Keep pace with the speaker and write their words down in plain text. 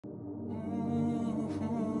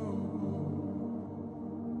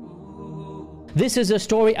This is a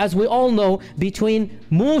story, as we all know, between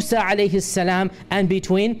Musa alayhi salam and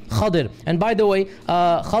between KHIDR. And by the way,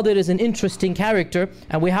 KHIDR is an interesting character,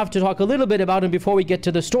 and we have to talk a little bit about him before we get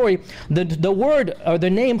to the story. The word or the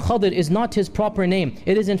name KHIDR is not his proper name.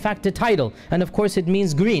 It is in fact a title, and of course it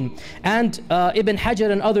means green. And Ibn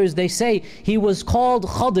Hajar and others, they say he was called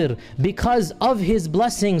KHIDR because of his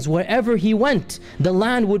blessings. Wherever he went, the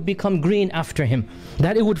land would become green after him,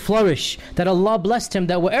 that it would flourish, that Allah blessed him,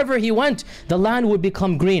 that wherever he went, the land would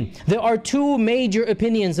become green. There are two major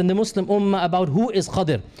opinions in the Muslim Ummah about who is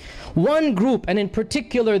KHIDR. One group, and in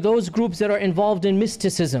particular those groups that are involved in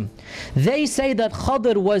mysticism, they say that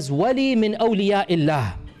KHIDR was wali min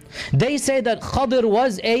awliya'illah. They say that KHIDR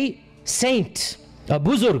was a saint, a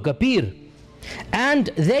buzurg, a pir. And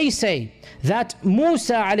they say that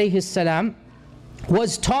Musa alayhi salam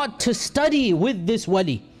was taught to study with this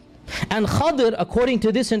wali. And KHIDR, according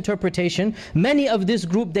to this interpretation, many of this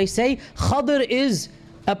group, they say KHIDR is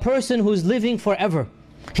a person who's living forever.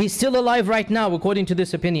 He's still alive right now, according to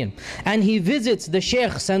this opinion. And he visits the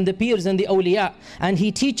sheikhs and the pirs and the awliya, and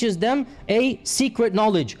he teaches them a secret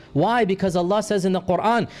knowledge. Why? Because Allah says in the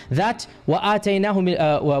Quran that وَعَلَّمْنَاهُ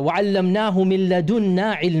مِن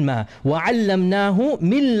لَدُنَّا عِلْمًا وَعَلَّمْنَاهُ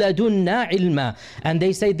مِن لَدُنَّا عِلْمًا. And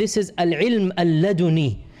they say this is al-ilm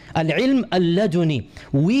al-laduni. Al-ilm al-laduni.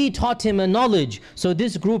 We taught him a knowledge. So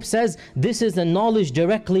this group says this is a knowledge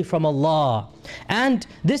directly from Allah. And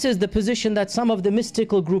this is the position that some of the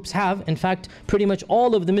mystical groups have. In fact, pretty much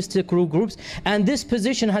all of the mystical groups. And this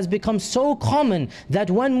position has become so common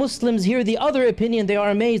that when Muslims hear the other opinion, they are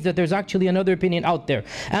amazed that there's actually another opinion out there.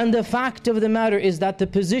 And the fact of the matter is that the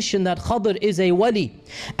position that KHIDR is a wali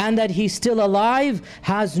and that he's still alive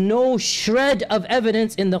has no shred of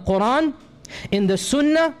evidence in the Quran, in the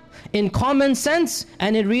Sunnah, in common sense,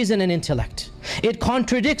 and in reason and intellect. It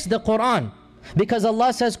contradicts the Quran. Because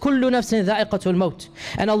Allah says, كُلُّ نَفْسٍ ذَائِقَةُ الْمَوْتِ.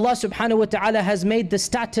 And Allah subhanahu wa ta'ala has made the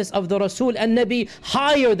status of the Rasul and Nabi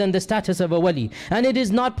higher than the status of a wali. And it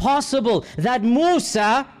is not possible that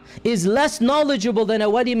Musa is less knowledgeable than a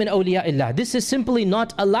wali min awliya'illah. This is simply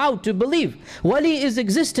not allowed to believe. Wali is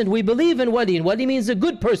existent. We believe in wali, and wali means a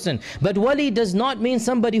good person. But wali does not mean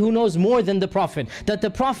somebody who knows more than the Prophet. That the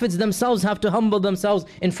Prophets themselves have to humble themselves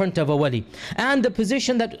in front of a wali. And the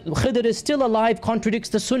position that KHIDR is still alive contradicts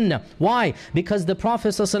the Sunnah. Why? Because the Prophet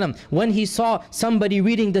ﷺ, when he saw somebody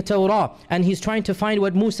reading the Torah and he's trying to find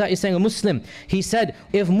what Musa is saying, a Muslim, he said,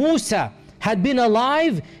 if Musa had been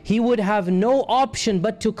alive, he would have no option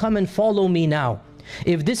but to come and follow me now.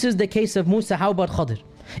 If this is the case of Musa, how about KHIDR?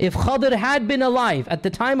 If KHIDR had been alive at the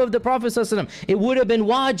time of the Prophet ﷺ, it would have been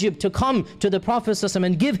wajib to come to the Prophet ﷺ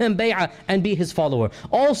and give him bay'ah and be his follower.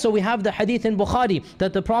 Also, we have the hadith in Bukhari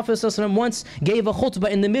that the Prophet ﷺ once gave a khutbah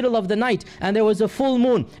in the middle of the night and there was a full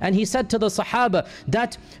moon, and he said to the Sahaba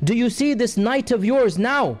that, do you see this night of yours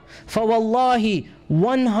now? فَوَاللَّهِ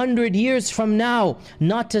 100 years from now,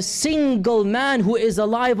 not a single man who is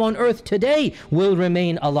alive on earth today will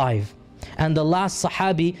remain alive. And the last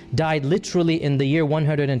Sahabi died literally in the year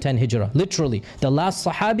 110 Hijrah. Literally. The last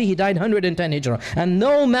Sahabi, he died 110 Hijrah. And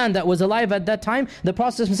no man that was alive at that time, the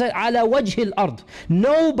Prophet said, عَلَى وَجْهِ الْأَرْضِ.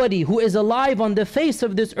 Nobody who is alive on the face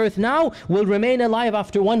of this earth now will remain alive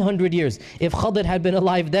after 100 years. If KHIDR had been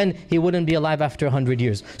alive then, he wouldn't be alive after 100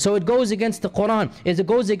 years. So it goes against the Quran, it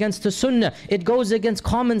goes against the Sunnah, it goes against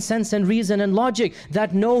common sense and reason and logic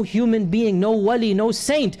that no human being, no wali, no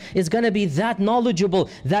saint is going to be that knowledgeable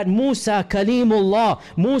that Musa Kalimullah,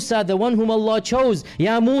 Musa, the one whom Allah chose.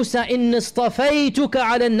 Ya Musa, inni istafaytuka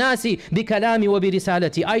ala nasi bi kalami wa bi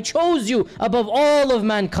risalati. I chose you above all of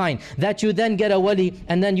mankind. That you then get a wali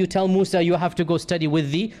and then you tell Musa you have to go study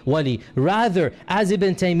with the wali. Rather, as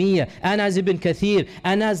Ibn Taymiyyah and as Ibn Kathir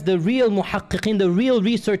and as the real muhaqqiqin, the real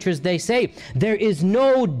researchers, they say, there is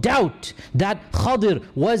no doubt that KHIDR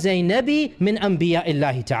was a nabi min anbiya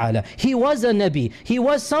illahi ta'ala. He was a nabi. He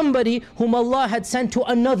was somebody whom Allah had sent to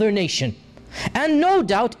another nation. And no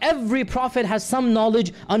doubt every prophet has some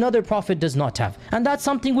knowledge another prophet does not have. And that's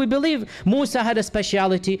something we believe. Musa had a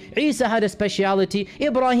speciality, Isa had a speciality,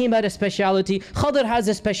 Ibrahim had a speciality, KHIDR has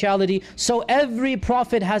a speciality. So every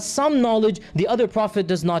prophet has some knowledge the other prophet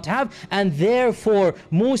does not have. And therefore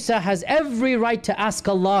Musa has every right to ask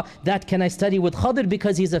Allah that can I study with KHIDR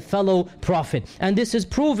because he's a fellow prophet. And this is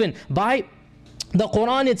proven by the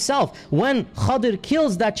Quran itself. When KHIDR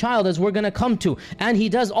kills that child, as we're going to come to, and he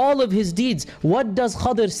does all of his deeds, what does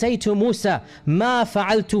KHIDR say to Musa? مَا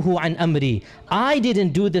فَعَلْتُهُ عَنْ أَمْرِي. I didn't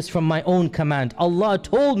do this from my own command. Allah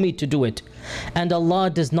told me to do it. And Allah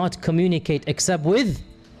does not communicate except with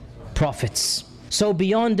prophets. So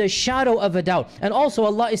beyond a shadow of a doubt. And also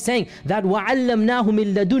Allah is saying that وَعَلَّمْنَاهُ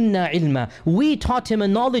مِن لَدُنَّا عِلْمًا. We taught him a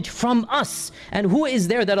knowledge from us. And who is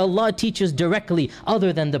there that Allah teaches directly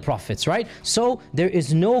other than the prophets, right? So there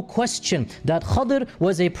is no question that Khidr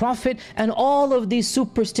was a prophet, and all of these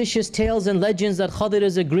superstitious tales and legends that Khidr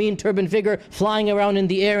is a green turban figure flying around in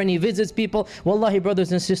the air and he visits people. Wallahi,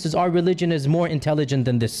 brothers and sisters, our religion is more intelligent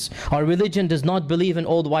than this. Our religion does not believe in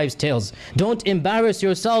old wives' tales. Don't embarrass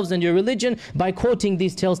yourselves and your religion by quoting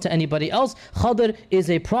these tales to anybody else. Khidr is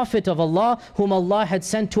a prophet of Allah whom Allah had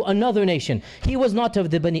sent to another nation. He was not of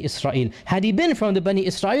the Bani Israel. Had he been from the Bani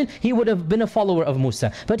Israel, he would have been a follower of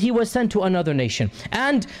Musa. But he was sent to another nation.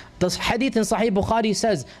 And the hadith in Sahih Bukhari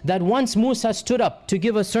says that once Musa stood up to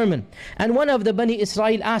give a sermon, and one of the Bani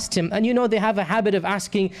Israel asked him, and you know they have a habit of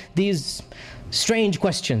asking these strange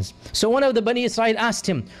questions. So one of the Bani Israel asked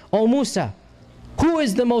him, "O Musa, who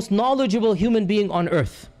is the most knowledgeable human being on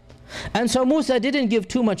earth?" And so Musa didn't give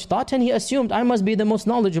too much thought, and he assumed, I must be the most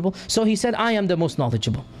knowledgeable. So he said, I am the most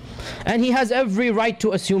knowledgeable. And he has every right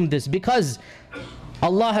to assume this, because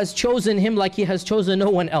Allah has chosen him like he has chosen no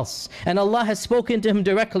one else. And Allah has spoken to him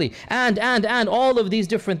directly. And all of these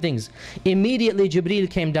different things. Immediately Jibreel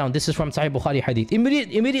came down. This is from Sahih Bukhari hadith.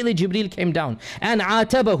 Immediately Jibreel came down and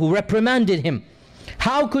atabahu, reprimanded him.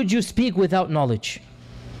 How could you speak without knowledge?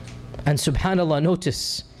 And subhanallah,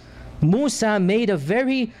 notice, Musa made a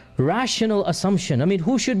very rational assumption. I mean,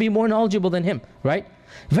 who should be more knowledgeable than him, right?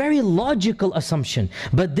 Very logical assumption.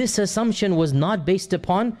 But this assumption was not based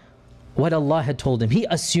upon what Allah had told him. He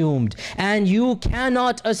assumed. And you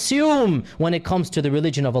cannot assume when it comes to the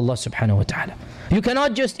religion of Allah subhanahu wa ta'ala. You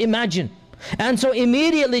cannot just imagine. And so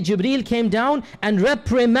immediately Jibreel came down and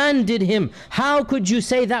reprimanded him. How could you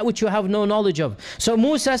say that which you have no knowledge of? So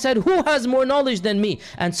Musa said, who has more knowledge than me?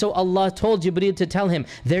 And so Allah told Jibreel to tell him,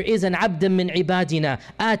 there is an abd min ibadina,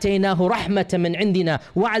 ataynahu rahmatan min indina,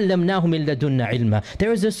 wa'allamnahu min ladunna ilma.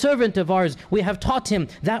 There is a servant of ours, we have taught him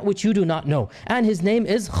that which you do not know. And his name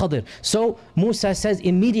is Khidr. So Musa says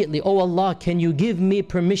immediately, oh Allah, can you give me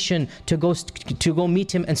permission to go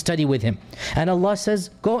meet him and study with him? And Allah says,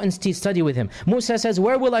 go and study with him. Musa says,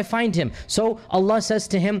 where will I find him? So Allah says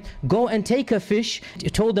to him, go and take a fish. He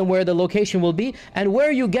told them where the location will be, and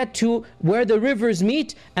where you get to, where the rivers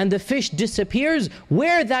meet and the fish disappears,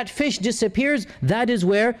 where that fish disappears, that is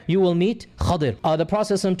where you will meet Khidr. The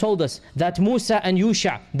Prophet told us that Musa and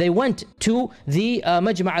Yusha, they went to the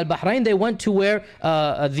Majma' al-Bahrain. They went to where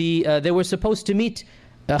they were supposed to meet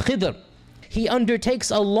Khidr. He undertakes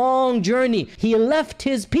a long journey. He left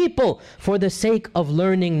his people for the sake of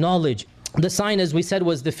learning knowledge. The sign, as we said,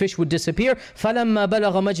 was the fish would disappear. فَلَمَّا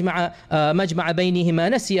بَلَغَ مَجْمَعَ بَيْنِهِمَا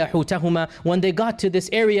نَسِيَ حُوتَهُمَا. When they got to this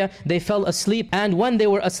area, they fell asleep. And when they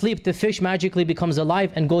were asleep, the fish magically becomes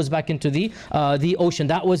alive and goes back into the ocean.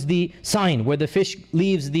 That was the sign where the fish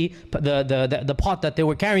leaves the pot that they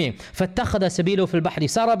were carrying. فَاتَّخَذَ سَبِيلُهُ فِي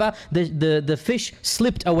الْبَحْرِ سَرَبًا. The fish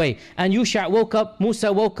slipped away. And Yusha woke up,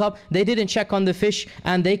 Musa woke up. They didn't check on the fish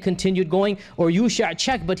and they continued going. Or Yusha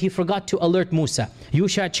checked, but he forgot to alert Musa.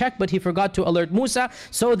 Yusha checked, but he forgot to alert Musa.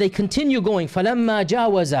 So they continue going. فَلَمَّا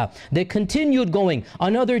جَاوَزَا. They continued going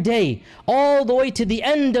another day, all the way to the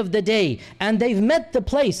end of the day. And they've met the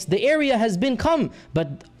place. The area has been come.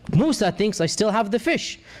 But Musa thinks, I still have the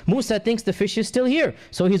fish. Musa thinks the fish is still here.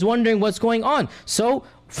 So he's wondering what's going on. So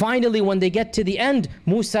finally, when they get to the end,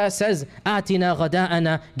 Musa says, آتِنَا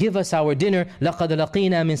غَدَاءَنَا. Give us our dinner. لَقَدْ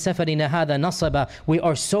لَقِينَا مِن سَفَرِنَا هَذَا نَصَبًا. We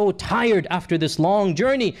are so tired after this long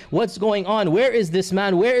journey. What's going on? Where is this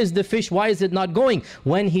man? Where is the fish? Why is it not going?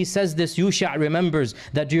 When he says this, Yusha remembers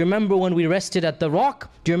that, do you remember when we rested at the rock?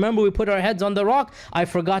 Do you remember we put our heads on the rock? I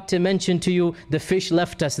forgot to mention to you, the fish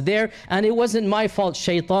left us there. And it wasn't my fault.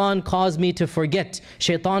 Shaitan caused me to forget.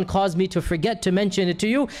 Shaitan caused me to forget to mention it to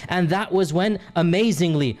you. And that was when,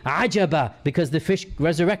 amazingly, ajaba, because the fish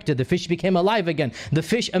resurrected, the fish became alive again. The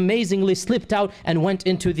fish amazingly slipped out and went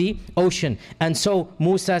into the ocean. And so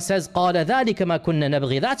Musa says, قَالَ ذَلِكَ مَا كُنَّا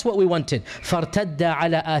نَبْغِي. That's what we wanted. فَارْتَدَّ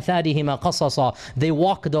عَلَى آثَارِهِمَا قَصَصًا. They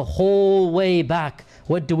walked the whole way back.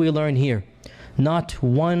 What do we learn here? Not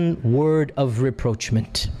one word of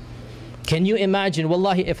reproachment. Can you imagine?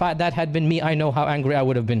 Wallahi, if that had been me, I know how angry I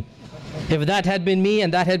would have been. If that had been me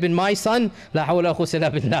and that had been my son, la hawla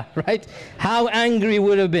quwwata billah, right? How angry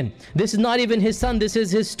would have been. This is not even his son, this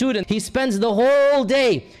is his student. He spends the whole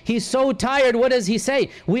day. He's so tired. What does he say?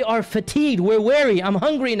 We are fatigued, we're weary, I'm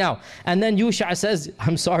hungry now. And then Yusha says,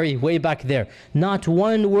 I'm sorry, way back there. Not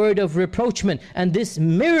one word of reproachment. And this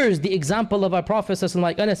mirrors the example of our Prophet,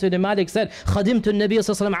 like Anas ibn Malik said, خَدِمْتُ النَّبِيَّ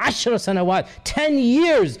صَلَّى اللَّهُ عَلَيْهِ وَسَلَّمَ 10 سنوات. 10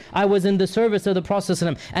 years I was in the service of the Prophet,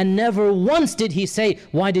 and never once did he say,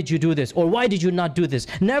 why did you do this? this? Or why did you not do this?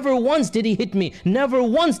 Never once did he hit me. Never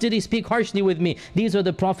once did he speak harshly with me. These are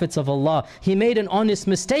the prophets of Allah. He made an honest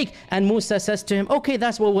mistake, and Musa says to him, okay,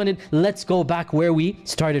 that's what we wanted. Let's go back where we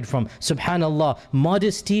started from. Subhanallah.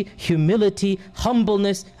 Modesty, humility,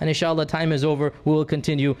 humbleness. And inshallah, time is over. We will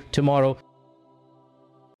continue tomorrow.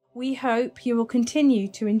 We hope you will continue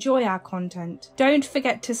to enjoy our content. Don't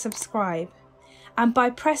forget to subscribe. And by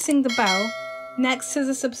pressing the bell next to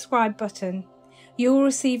the subscribe button, you will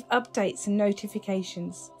receive updates and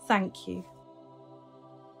notifications. Thank you.